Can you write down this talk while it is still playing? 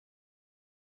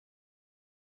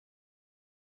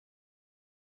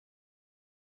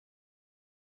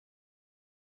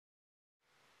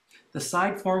The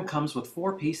side form comes with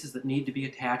 4 pieces that need to be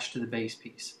attached to the base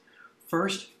piece.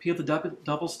 First, peel the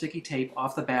double sticky tape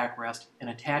off the backrest and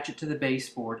attach it to the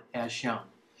baseboard as shown.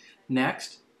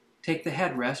 Next, take the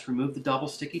headrest, remove the double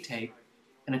sticky tape,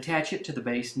 and attach it to the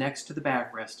base next to the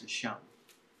backrest as shown.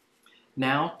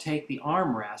 Now take the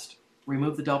armrest,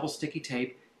 remove the double sticky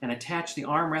tape, and attach the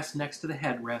armrest next to the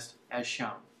headrest as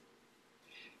shown.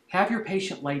 Have your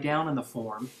patient lay down in the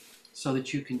form so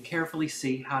that you can carefully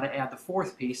see how to add the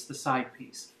 4th piece, the side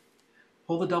piece.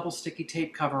 Pull the double sticky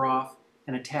tape cover off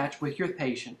and attach with your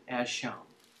patient as shown.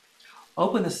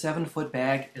 Open the 7-foot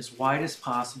bag as wide as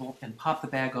possible and pop the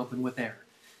bag open with air.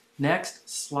 Next,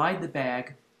 slide the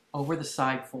bag over the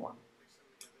side form.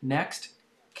 Next,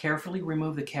 carefully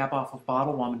remove the cap off of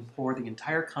bottle 1 and pour the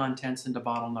entire contents into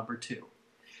bottle number 2.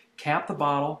 Cap the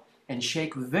bottle and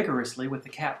shake vigorously with the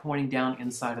cap pointing down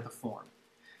inside of the form.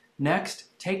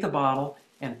 Next, take the bottle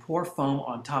and pour foam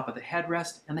on top of the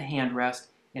headrest and the handrest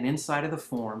and inside of the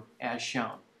form as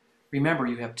shown. Remember,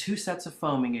 you have 2 sets of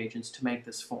foaming agents to make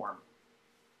this form.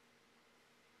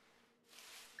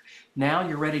 Now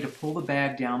you're ready to pull the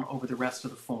bag down over the rest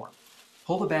of the form.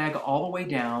 Pull the bag all the way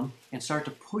down and start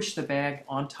to push the bag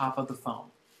on top of the foam.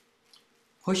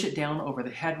 Push it down over the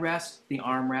headrest, the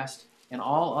armrest, and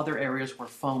all other areas where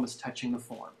foam is touching the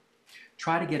form.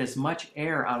 Try to get as much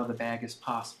air out of the bag as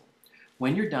possible.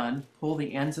 When you're done, pull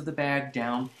the ends of the bag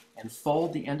down and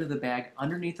fold the end of the bag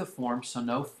underneath the form so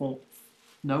no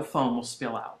foam will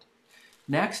spill out.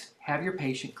 Next, have your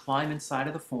patient climb inside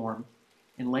of the form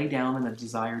and lay down in the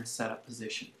desired setup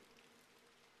position.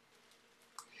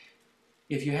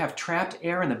 If you have trapped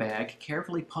air in the bag,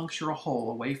 carefully puncture a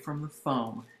hole away from the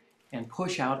foam and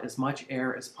push out as much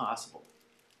air as possible.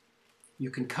 You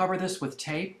can cover this with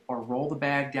tape or roll the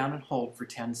bag down and hold for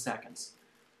 10 seconds.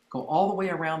 Go all the way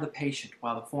around the patient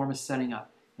while the form is setting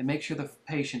up and make sure the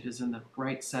patient is in the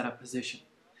right setup position.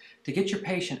 To get your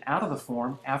patient out of the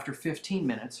form after 15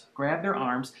 minutes, grab their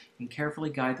arms and carefully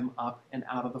guide them up and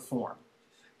out of the form.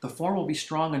 The form will be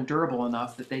strong and durable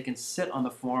enough that they can sit on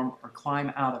the form or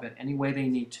climb out of it any way they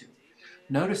need to.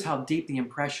 Notice how deep the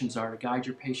impressions are to guide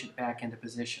your patient back into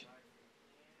position.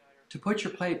 To put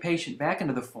your patient back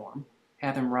into the form,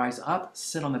 have them rise up,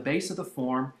 sit on the base of the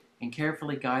form, and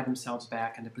carefully guide themselves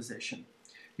back into position.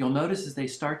 You'll notice as they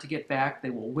start to get back, they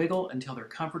will wiggle until they're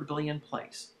comfortably in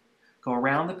place. Go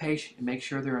around the patient and make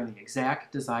sure they're in the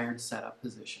exact desired setup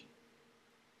position.